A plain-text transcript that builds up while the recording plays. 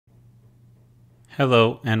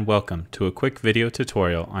Hello and welcome to a quick video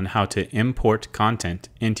tutorial on how to import content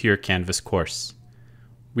into your Canvas course.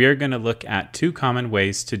 We are going to look at two common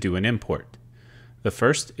ways to do an import. The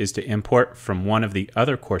first is to import from one of the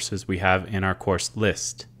other courses we have in our course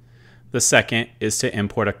list. The second is to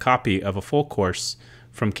import a copy of a full course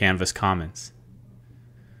from Canvas Commons.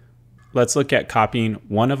 Let's look at copying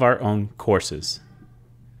one of our own courses.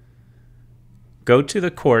 Go to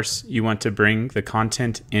the course you want to bring the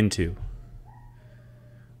content into.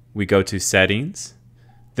 We go to Settings,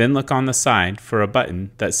 then look on the side for a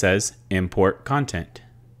button that says Import Content.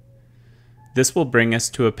 This will bring us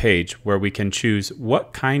to a page where we can choose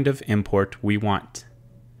what kind of import we want.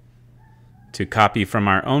 To copy from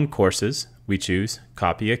our own courses, we choose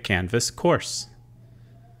Copy a Canvas Course.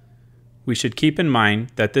 We should keep in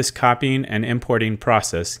mind that this copying and importing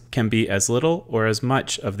process can be as little or as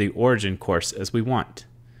much of the origin course as we want.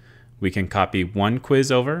 We can copy one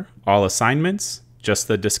quiz over, all assignments, just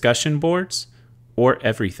the discussion boards, or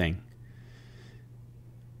everything.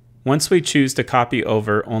 Once we choose to copy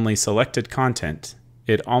over only selected content,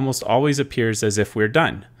 it almost always appears as if we're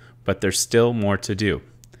done, but there's still more to do.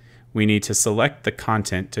 We need to select the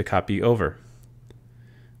content to copy over.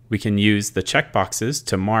 We can use the checkboxes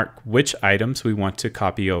to mark which items we want to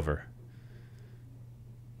copy over.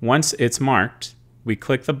 Once it's marked, we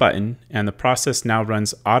click the button and the process now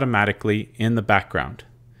runs automatically in the background.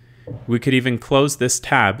 We could even close this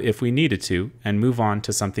tab if we needed to and move on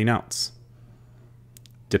to something else.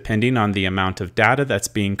 Depending on the amount of data that's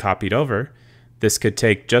being copied over, this could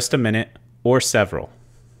take just a minute or several.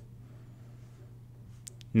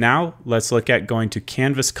 Now let's look at going to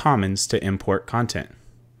Canvas Commons to import content.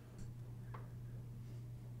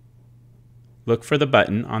 Look for the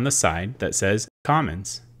button on the side that says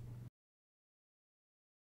Commons.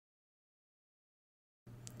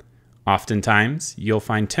 Oftentimes, you'll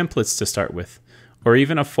find templates to start with, or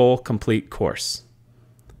even a full, complete course.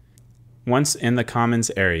 Once in the Commons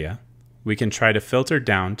area, we can try to filter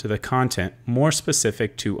down to the content more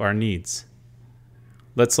specific to our needs.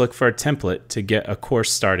 Let's look for a template to get a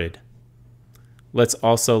course started. Let's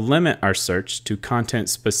also limit our search to content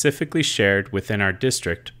specifically shared within our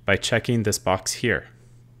district by checking this box here.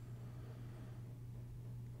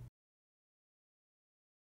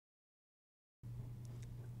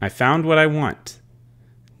 I found what I want.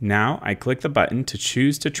 Now I click the button to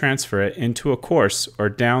choose to transfer it into a course or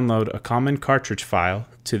download a common cartridge file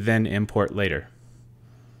to then import later.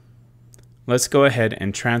 Let's go ahead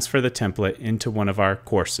and transfer the template into one of our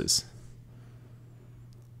courses.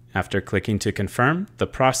 After clicking to confirm, the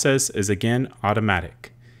process is again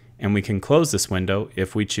automatic, and we can close this window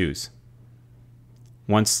if we choose.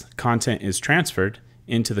 Once content is transferred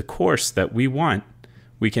into the course that we want,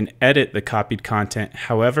 we can edit the copied content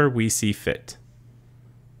however we see fit.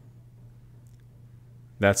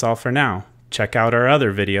 That's all for now. Check out our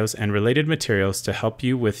other videos and related materials to help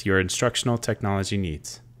you with your instructional technology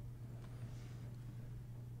needs.